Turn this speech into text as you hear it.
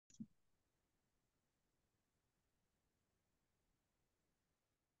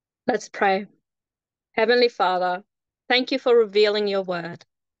Let's pray. Heavenly Father, thank you for revealing your word.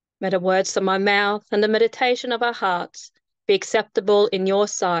 May the words of my mouth and the meditation of our hearts be acceptable in your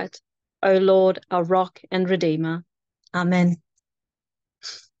sight, O Lord, our rock and redeemer. Amen.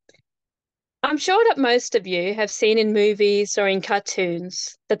 I'm sure that most of you have seen in movies or in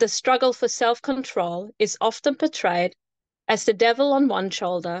cartoons that the struggle for self-control is often portrayed as the devil on one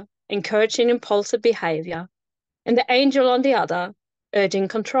shoulder, encouraging impulsive behavior, and the angel on the other, urging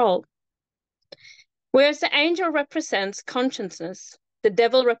control. Whereas the angel represents consciousness, the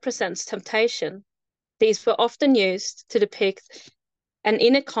devil represents temptation. These were often used to depict an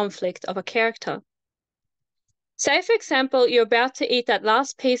inner conflict of a character. Say, for example, you're about to eat that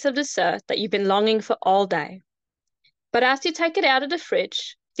last piece of dessert that you've been longing for all day. But as you take it out of the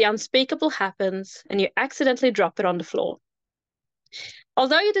fridge, the unspeakable happens and you accidentally drop it on the floor.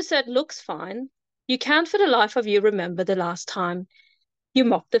 Although your dessert looks fine, you can't for the life of you remember the last time you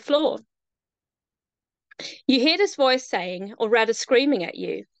mopped the floor. You hear this voice saying, or rather screaming at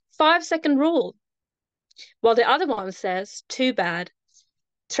you, 5-second rule, while the other one says, too bad,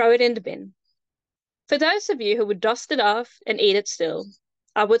 throw it in the bin. For those of you who would dust it off and eat it still,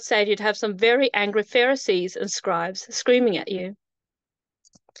 I would say you'd have some very angry Pharisees and scribes screaming at you.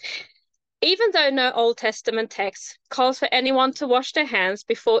 Even though no Old Testament text calls for anyone to wash their hands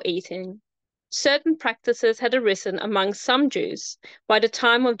before eating, certain practices had arisen among some Jews by the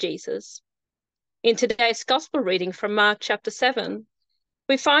time of Jesus. In today's Gospel reading from Mark chapter 7,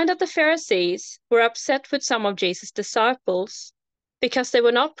 we find that the Pharisees were upset with some of Jesus' disciples because they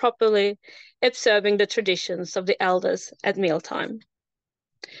were not properly observing the traditions of the elders at mealtime.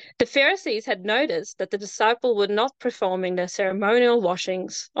 The Pharisees had noticed that the disciples were not performing their ceremonial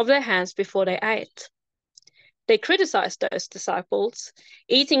washings of their hands before they ate. They criticized those disciples,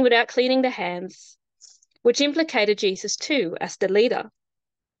 eating without cleaning their hands, which implicated Jesus too as the leader.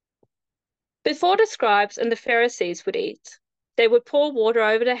 Before the scribes and the Pharisees would eat, they would pour water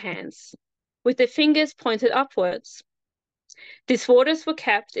over their hands, with their fingers pointed upwards. These waters were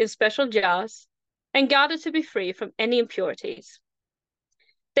kept in special jars and guarded to be free from any impurities.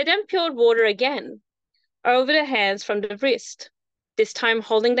 They then poured water again over their hands from the wrist, this time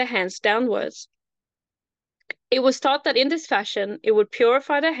holding their hands downwards. It was thought that in this fashion it would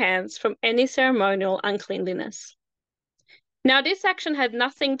purify their hands from any ceremonial uncleanliness. Now, this action had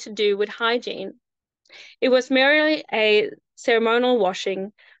nothing to do with hygiene. It was merely a ceremonial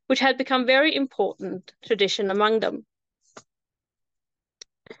washing, which had become very important tradition among them.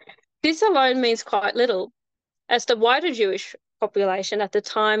 This alone means quite little, as the wider Jewish population at the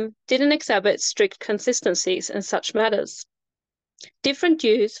time didn't exhibit strict consistencies in such matters. Different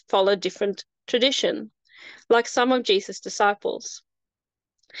Jews followed different tradition, like some of Jesus' disciples.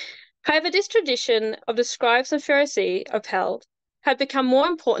 However, this tradition of the scribes and Pharisees upheld had become more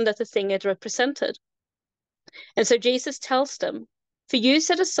important than the thing it represented. And so Jesus tells them, for you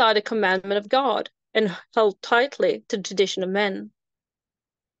set aside the commandment of God and hold tightly to the tradition of men.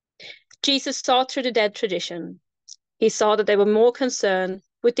 Jesus saw through the dead tradition. He saw that they were more concerned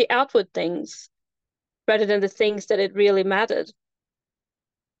with the outward things rather than the things that it really mattered.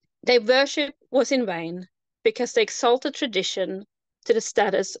 Their worship was in vain because they exalted tradition to the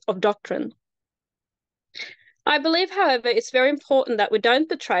status of doctrine. I believe, however, it's very important that we don't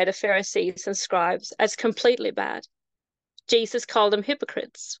betray the Pharisees and scribes as completely bad. Jesus called them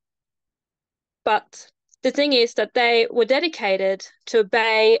hypocrites. But the thing is that they were dedicated to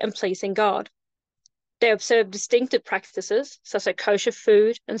obey and pleasing God. They observed distinctive practices, such as kosher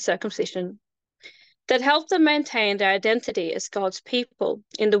food and circumcision, that helped them maintain their identity as God's people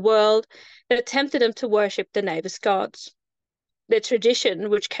in the world that tempted them to worship their neighbor's gods. The tradition,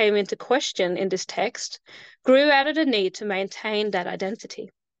 which came into question in this text, grew out of the need to maintain that identity.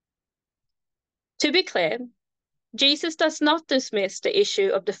 To be clear, Jesus does not dismiss the issue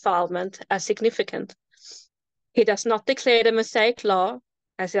of defilement as significant. He does not declare the Mosaic law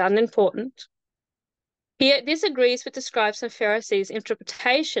as unimportant. He disagrees with the scribes and Pharisees'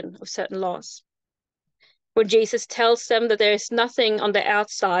 interpretation of certain laws. When Jesus tells them that there is nothing on the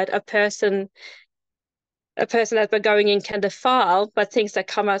outside a person that by going in can defile, but things that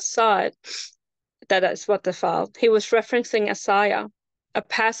come outside, that is what defile. He was referencing Isaiah, a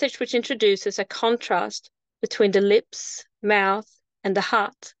passage which introduces a contrast between the lips, mouth, and the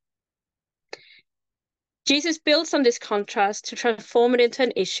heart. Jesus builds on this contrast to transform it into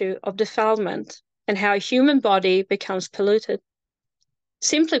an issue of defilement and how a human body becomes polluted.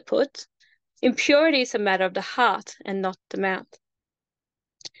 Simply put, impurity is a matter of the heart and not the mouth.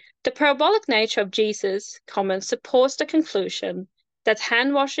 The parabolic nature of Jesus' comment supports the conclusion that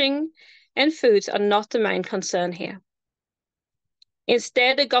hand washing and foods are not the main concern here.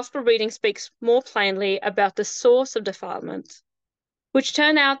 Instead, the gospel reading speaks more plainly about the source of defilement, which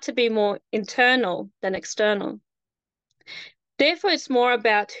turn out to be more internal than external. Therefore, it's more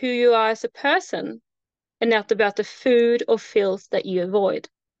about who you are as a person and not about the food or filth that you avoid.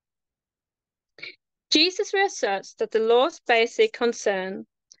 Jesus reasserts that the law's basic concern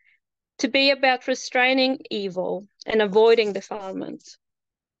to be about restraining evil and avoiding defilement.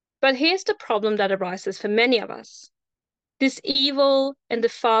 But here's the problem that arises for many of us. This evil and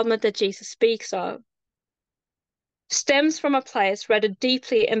defilement that Jesus speaks of stems from a place rather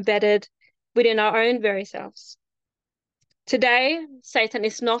deeply embedded within our own very selves. Today, Satan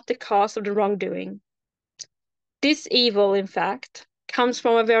is not the cause of the wrongdoing. This evil, in fact, comes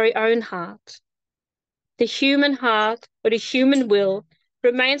from our very own heart. The human heart or the human will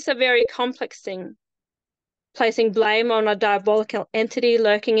remains a very complex thing. Placing blame on a diabolical entity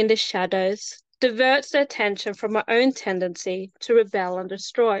lurking in the shadows diverts the attention from our own tendency to rebel and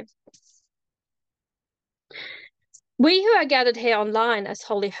destroy. We who are gathered here online as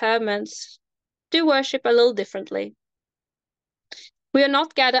holy hermits do worship a little differently. We are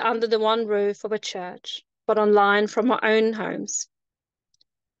not gathered under the one roof of a church, but online from our own homes.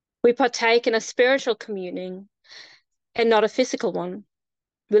 We partake in a spiritual communing and not a physical one.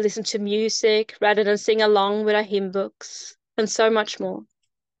 We listen to music rather than sing along with our hymn books, and so much more.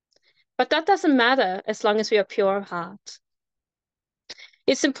 But that doesn't matter as long as we are pure of heart.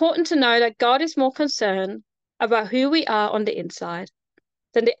 It's important to know that God is more concerned about who we are on the inside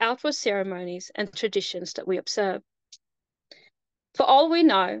than the outward ceremonies and traditions that we observe. For all we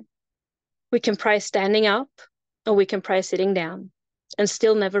know, we can pray standing up or we can pray sitting down and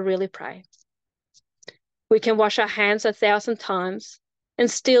still never really pray. We can wash our hands 1,000 times and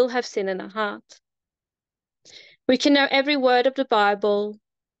still have sin in our heart. We can know every word of the Bible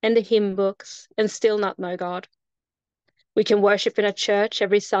and the hymn books and still not know God. We can worship in a church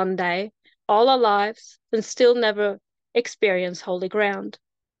every Sunday all our lives and still never experience holy ground.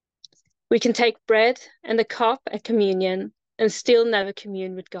 We can take bread and the cup at communion and still never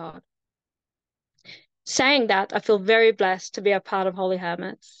commune with God. Saying that, I feel very blessed to be a part of Holy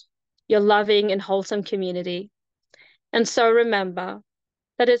Hermits, your loving and wholesome community. And so remember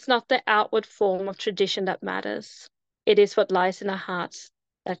that it's not the outward form of tradition that matters. It is what lies in our hearts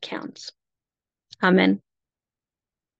that counts. Amen.